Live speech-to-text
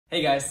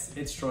Hey guys,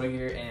 it's Troy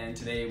here, and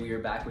today we are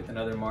back with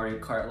another Mario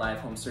Kart Live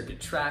Home Circuit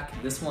track.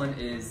 This one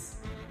is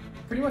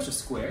pretty much a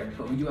square,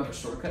 but we do have a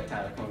shortcut.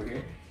 Tyler, come over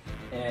here.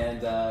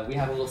 And we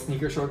have a little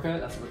sneaker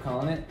shortcut, that's what we're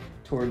calling it,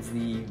 towards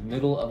the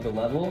middle of the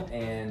level,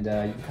 and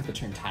you can cut the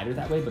turn tighter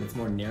that way, but it's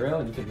more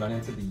narrow, and you could run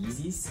into the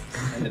Yeezys,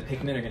 and the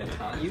Pikmin are gonna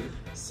taunt you.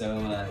 So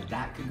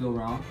that could go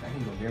wrong, that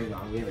can go very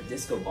wrong. We have a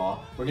disco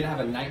ball. We're gonna have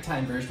a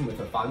nighttime version with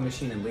a fog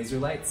machine and laser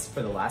lights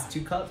for the last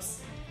two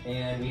cups,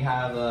 and we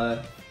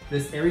have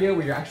this area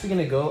where you're actually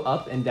gonna go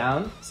up and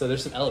down, so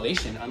there's some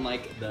elevation,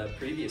 unlike the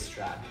previous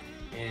track.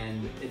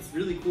 And it's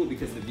really cool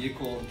because the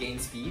vehicle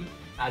gains speed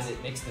as it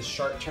makes this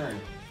sharp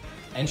turn,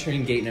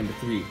 entering gate number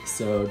 3.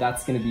 So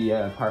that's gonna be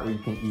a part where you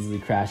can easily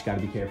crash, gotta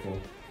be careful.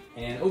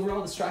 And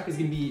overall, this track is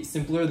gonna be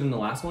simpler than the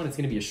last one. It's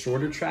gonna be a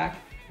shorter track,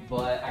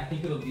 but I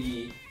think it'll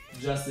be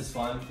just as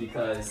fun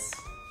because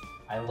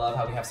I love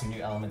how we have some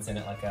new elements in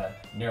it, like a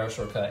narrow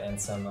shortcut and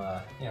some,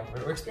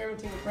 we're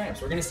experimenting with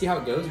ramps. We're gonna see how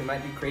it goes. We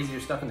might do crazier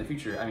stuff in the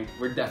future. I mean,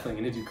 we're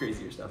definitely gonna do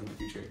crazier stuff in the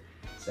future.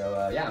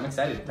 So yeah, I'm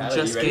excited. Tyler,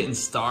 just getting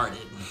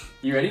started.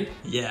 You ready?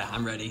 Yeah,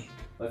 I'm ready.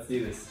 Let's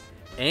do this.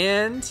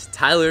 And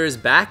Tyler is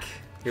back.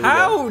 Here we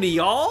Howdy,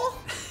 y'all!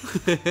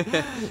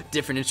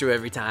 Different intro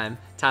every time.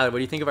 Tyler, what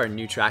do you think of our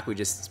new track we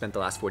just spent the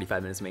last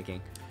 45 minutes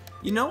making?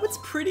 You know, it's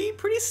pretty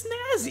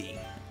snazzy.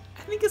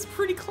 I think it's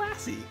pretty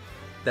classy.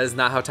 That is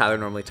not how Tyler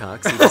normally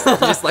talks. He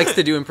just likes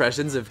to do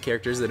impressions of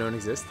characters that don't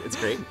exist. It's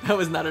great. That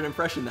was not an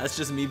impression. That's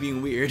just me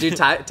being weird. Dude,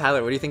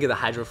 Tyler, what do you think of the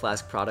Hydro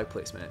Flask product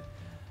placement?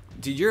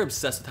 Dude, you're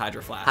obsessed with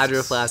Hydro Flasks.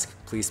 Hydro Flask,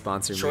 please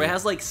sponsor me. Troy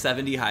has like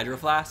 70 Hydro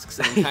Flasks,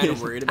 and I'm kind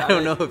of worried about it.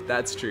 I don't know if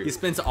that's true. He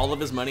spends all of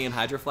his money on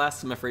Hydro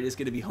Flasks. I'm afraid he's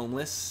going to be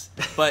homeless.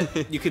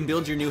 But you can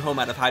build your new home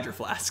out of Hydro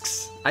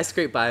Flasks. I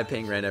scrape by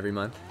paying rent every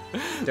month.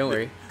 Don't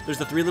worry. There's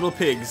the 3 little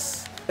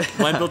pigs.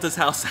 One built his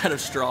house out of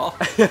straw,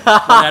 one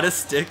out of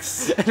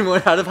sticks, and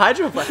one out of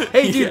Hydro Flask.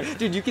 Hey, dude, yeah.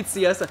 Dude, you can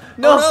see us.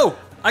 No, oh, no,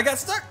 I got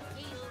stuck.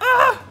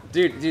 Ah!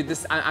 Dude,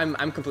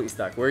 I'm completely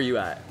stuck. Where are you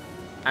at?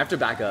 I have to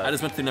back up. I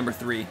just went through number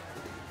 3.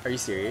 Are you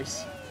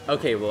serious?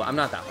 Okay, well, I'm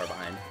not that far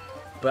behind,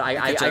 but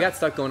I got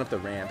stuck going up the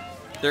ramp.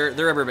 They're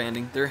rubber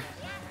banding.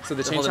 So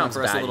the chain chomp's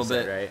for us bad, a little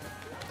bit, right?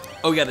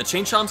 Oh yeah, the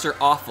chain chomps are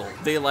awful.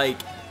 They like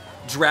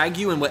drag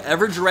you in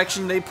whatever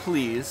direction they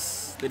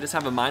please. They just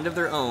have a mind of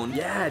their own.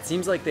 Yeah, it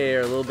seems like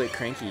they're a little bit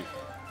cranky,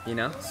 you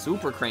know?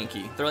 Super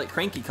cranky. They're like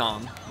Cranky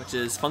Kong, which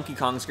is Funky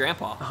Kong's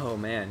grandpa. Oh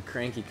man,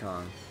 Cranky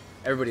Kong.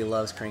 Everybody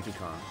loves Cranky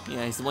Kong.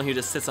 Yeah, he's the one who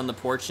just sits on the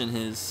porch in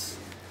his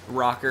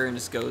rocker and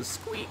just goes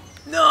squeak.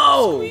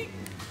 No! Squeak.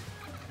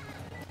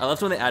 I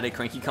loved when they added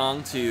Cranky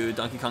Kong to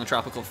Donkey Kong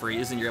Tropical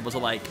Freeze and you're able to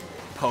like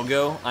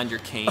pogo on your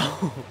cane.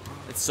 Oh.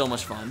 It's so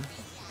much fun.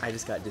 I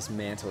just got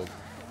dismantled.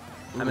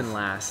 Oof. I'm in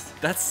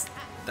last. That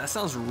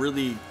sounds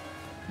really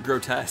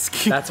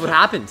grotesque. That's what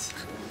happened.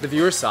 The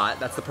viewers saw it.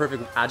 That's the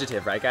perfect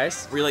adjective, right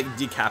guys? Were you like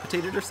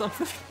decapitated or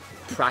something?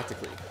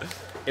 Practically.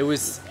 It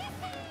was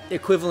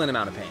equivalent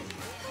amount of pain.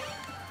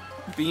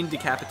 Being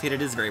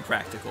decapitated is very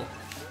practical.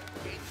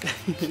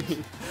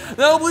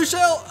 No, blue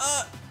shell!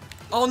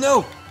 Oh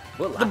no!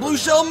 The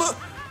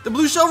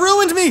blue shell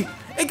ruined me!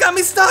 It got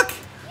me stuck!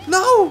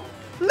 No!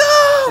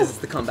 No! Is this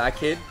the comeback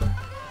kid?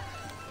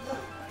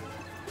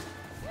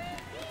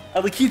 I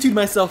like Q2'd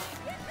myself.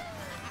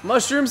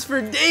 Mushrooms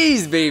for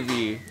days,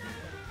 baby!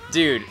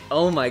 Dude,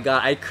 oh my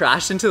god, I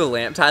crashed into the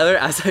lamp, Tyler,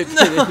 as I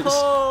finished.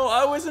 No,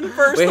 I was in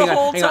first the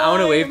whole time. Hang on, I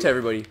want to wave to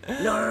everybody.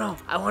 No,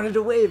 I wanted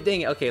to wave,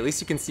 dang it. Okay, at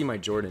least you can see my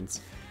Jordans.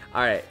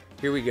 Alright,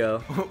 here we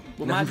go.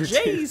 With my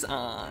J's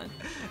on.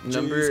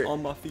 J's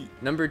on my feet.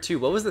 Number 2,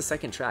 what was the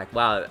second track?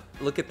 Wow,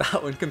 look at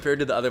that one compared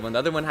to the other one. The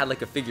other one had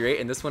like a figure 8,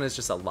 and this one is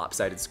just a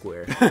lopsided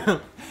square.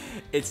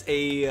 It's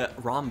a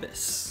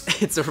rhombus.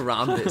 It's a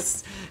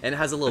rhombus, and it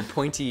has a little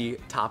pointy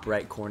top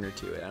right corner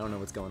to it. I don't know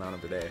what's going on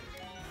over there.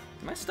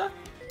 Am I stuck?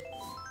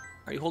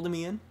 Are you holding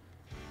me in?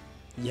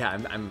 Yeah,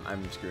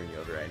 I'm screwing you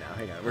over right now.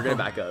 Hang on, we're gonna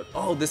back up.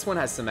 Oh, this one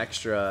has some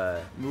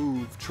extra...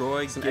 Move,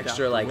 Troy, some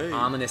extra like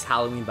ominous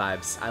Halloween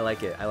vibes. I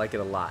like it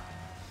a lot.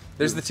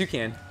 There's the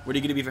toucan. What are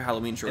you gonna be for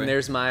Halloween, Troy? And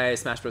there's my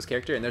Smash Bros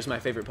character, and there's my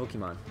favorite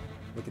Pokemon.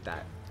 Look at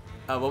that.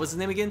 What was his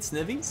name again?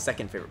 Snivy?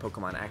 Second favorite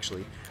Pokemon,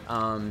 actually.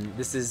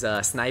 This is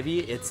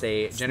Snivy. It's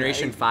a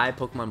Generation 5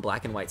 Pokemon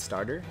Black and White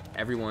starter.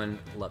 Everyone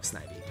loves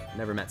Snivy.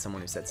 Never met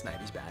someone who said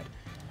Snivy's bad.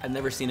 I've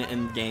never seen it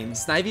in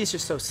games. Snivy is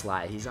just so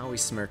sly. He's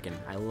always smirking.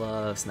 I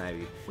love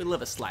Snivy. We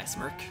love a sly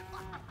smirk.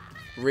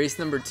 Race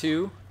number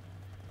 2.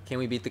 Can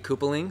we beat the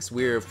Koopalings?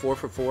 We're 4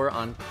 for 4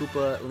 on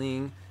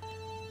Koopaling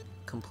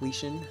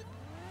completion.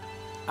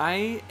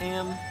 I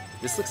am...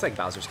 This looks like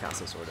Bowser's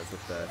Castle, sort of,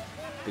 with the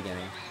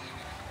beginning.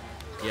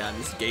 Yeah,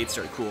 these gates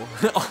are cool.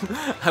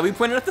 Have we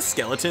pointed out the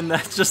skeleton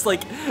that's just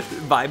like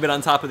vibing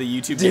on top of the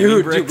YouTube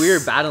gaming bricks? Dude, we are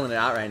battling it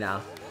out right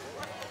now.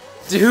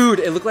 Dude,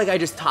 it looked like I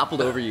just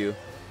toppled over you.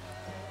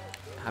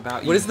 How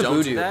about you what does the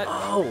boo do? That?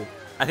 Oh!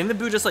 I think the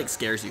boo just like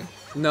scares you.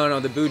 No,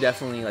 the boo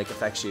definitely like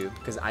affects you,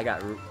 because I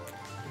got...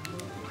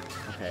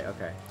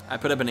 Okay. I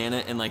put a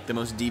banana in like the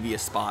most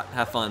devious spot.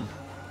 Have fun.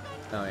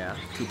 Oh yeah.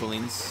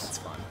 Koopalings. That's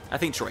fun. I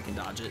think Troy can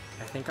dodge it.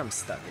 I think I'm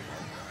stuck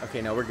again.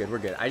 Okay, no, we're good. We're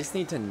good. I just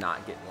need to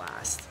not get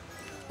last.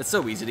 It's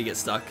so easy to get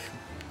stuck.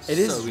 It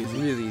is so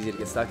easy. really easy to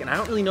get stuck, and I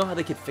don't really know how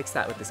they could fix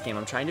that with this game.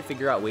 I'm trying to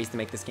figure out ways to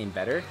make this game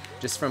better,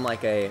 just from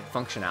like a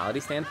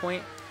functionality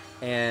standpoint.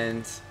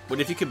 And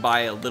what if you could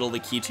buy a little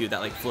Lakitu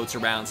that like floats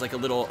around? It's like a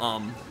little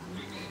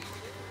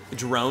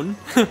drone.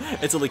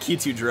 It's a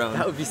Lakitu drone.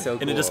 That would be so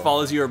cool. And it just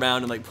follows you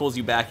around and like pulls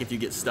you back if you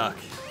get stuck.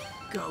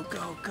 Go,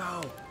 go,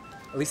 go.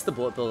 At least the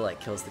bullet bill like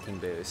kills the king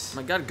boost.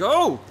 Oh my god,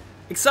 go!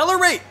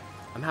 Accelerate!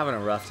 I'm having a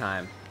rough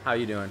time. How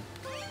you doing?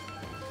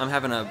 I'm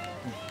having a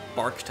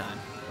bark time.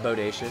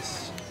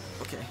 Bodacious.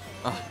 Okay.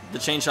 Oh, the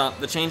chain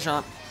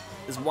chomp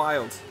is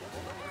wild.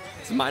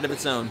 It's a mind of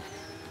its own.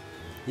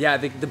 Yeah,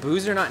 the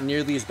boos are not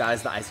nearly as bad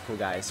as the icicle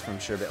guys from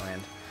Sherbetland.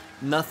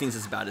 Nothing's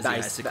as bad as the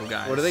icicle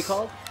guys. What are they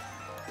called?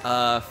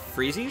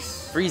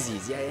 Freezies?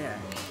 Freezies, yeah.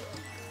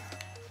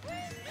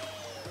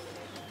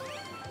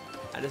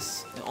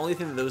 The only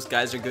thing that those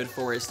guys are good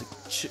for is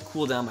to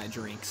cool down my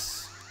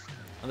drinks.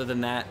 Other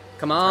than that,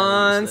 come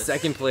on,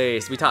 second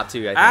place. We top 2,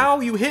 I think. Ow,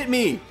 you hit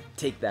me!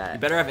 Take that. You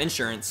better have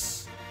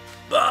insurance.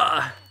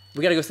 Ugh.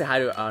 We gotta go say hi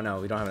to, oh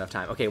no, we don't have enough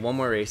time. Okay, one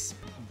more race.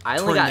 I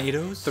only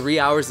Tornadoes? got 3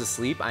 hours of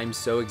sleep. I'm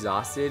so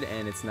exhausted,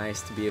 and it's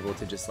nice to be able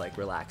to just like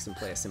relax and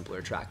play a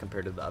simpler track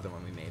compared to the other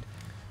one we made.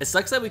 It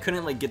sucks that we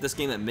couldn't like get this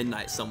game at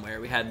midnight somewhere.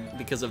 We had,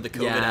 because of the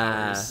COVID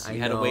hours, we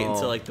had to wait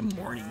until like the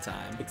morning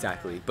time.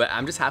 Exactly, but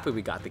I'm just happy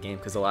we got the game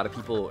because a lot of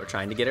people are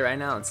trying to get it right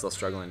now and still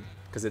struggling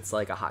because it's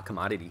like a hot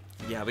commodity.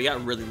 Yeah, we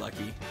got really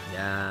lucky.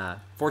 Yeah.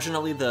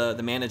 Fortunately, the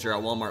manager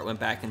at Walmart went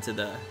back into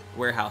the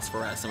warehouse for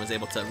us and was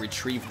able to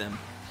retrieve them.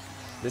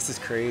 This is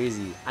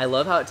crazy. I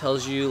love how it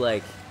tells you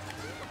like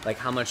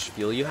how much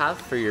fuel you have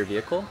for your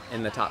vehicle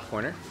in the top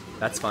corner.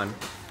 That's fun.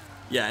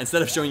 Yeah,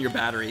 instead of showing your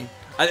battery.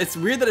 It's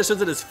weird that it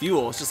shows it as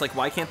fuel. It's just like,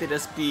 why can't they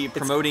just be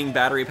promoting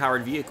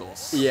battery-powered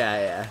vehicles?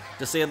 Yeah.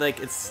 Just say like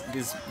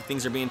these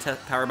things are being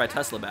powered by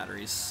Tesla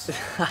batteries.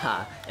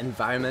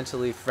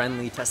 Environmentally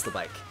friendly Tesla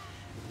bike.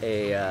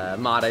 A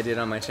mod I did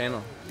on my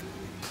channel.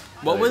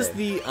 What was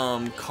the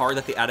car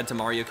that they added to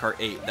Mario Kart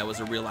 8 that was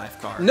a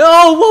real-life car?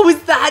 No! What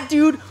was that,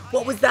 dude?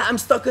 What was that? I'm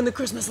stuck in the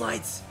Christmas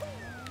lights.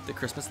 The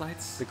Christmas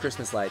lights? The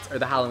Christmas lights, or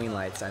the Halloween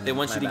lights. They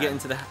want you to get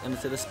into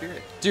the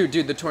spirit. Dude,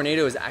 the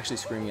tornado is actually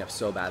screwing me up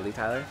so badly,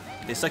 Tyler.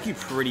 They suck you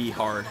pretty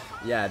hard.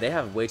 Yeah, they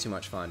have way too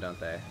much fun, don't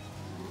they?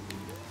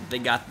 They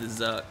got the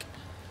zuck.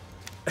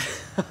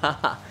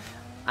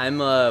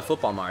 I'm a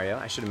football Mario.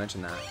 I should have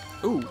mentioned that.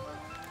 Ooh.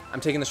 I'm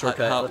taking the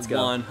shortcut. Hut Let's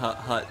go. 1,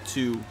 hut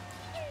 2.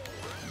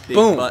 Big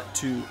Boom. butt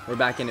 2. We're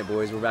back in it,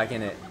 boys. We're back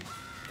in it.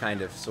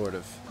 Kind of, sort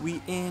of.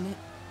 We in it.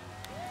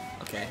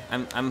 Okay,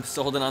 I'm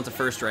still holding on to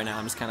first right now.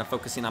 I'm just kind of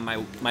focusing on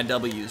my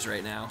W's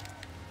right now.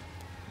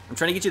 I'm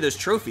trying to get you those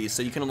trophies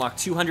so you can unlock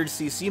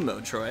 200cc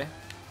mode, Troy.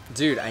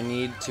 Dude, I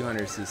need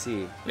 200cc.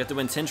 You have to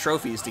win 10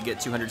 trophies to get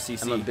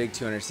 200cc. I'm a big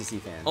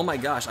 200cc fan. Oh my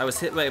gosh, I was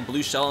hit by a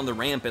blue shell on the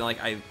ramp and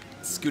like I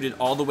scooted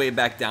all the way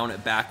back down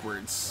it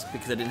backwards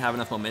because I didn't have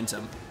enough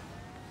momentum.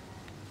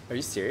 Are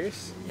you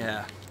serious?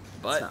 Yeah,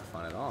 but it's not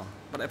fun at all.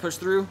 But I pushed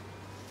through,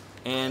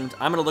 and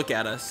I'm gonna look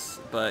at us,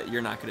 but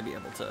you're not gonna be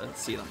able to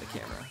see it on the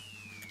camera.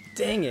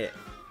 Dang it.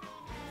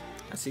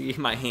 I see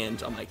my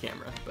hand on my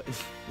camera, but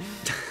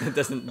it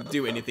doesn't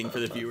do anything for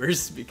the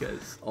viewers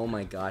because... Oh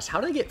my gosh,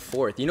 how did I get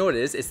 4th? You know what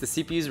it is? It's the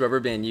CPU's rubber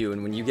band you,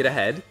 and when you get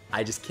ahead,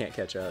 I just can't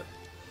catch up.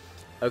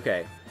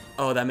 Okay.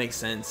 Oh, that makes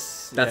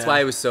sense. That's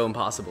why it was so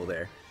impossible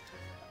there.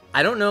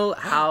 I don't know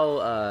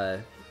how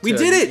we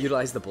did it!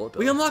 Utilize the bullet bill.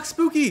 We unlocked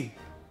Spooky!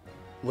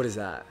 What is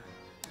that?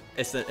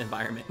 It's the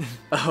environment.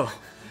 Oh.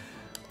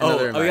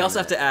 We also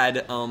have to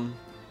add,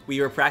 we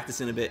were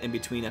practicing a bit in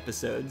between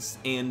episodes,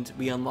 and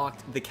we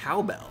unlocked the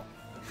cowbell.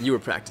 You were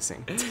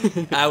practicing.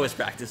 I was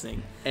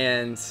practicing.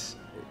 And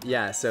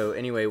yeah, so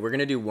anyway, we're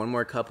gonna do one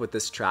more cup with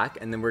this track,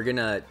 and then we're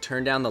gonna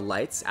turn down the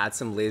lights, add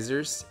some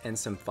lasers and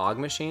some fog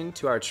machine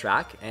to our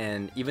track,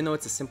 and even though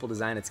it's a simple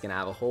design, it's gonna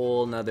have a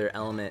whole nother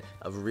element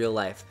of real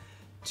life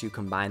to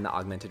combine the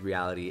augmented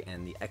reality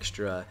and the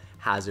extra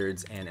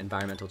hazards and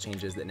environmental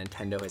changes that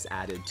Nintendo has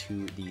added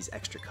to these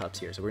extra cups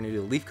here. So we're gonna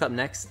do the Leaf Cup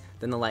next,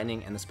 then the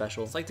Lightning, and the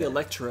Special. It's like the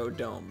Electro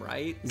Dome,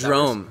 right?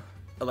 Drome.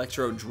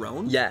 Electro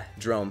Drone? Yeah,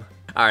 Drome.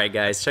 All right,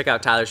 guys, check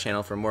out Tyler's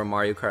channel for more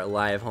Mario Kart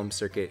Live Home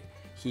Circuit.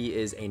 He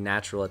is a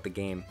natural at the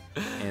game.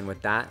 And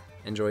with that,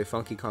 enjoy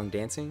Funky Kong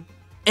dancing,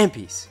 and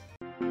peace.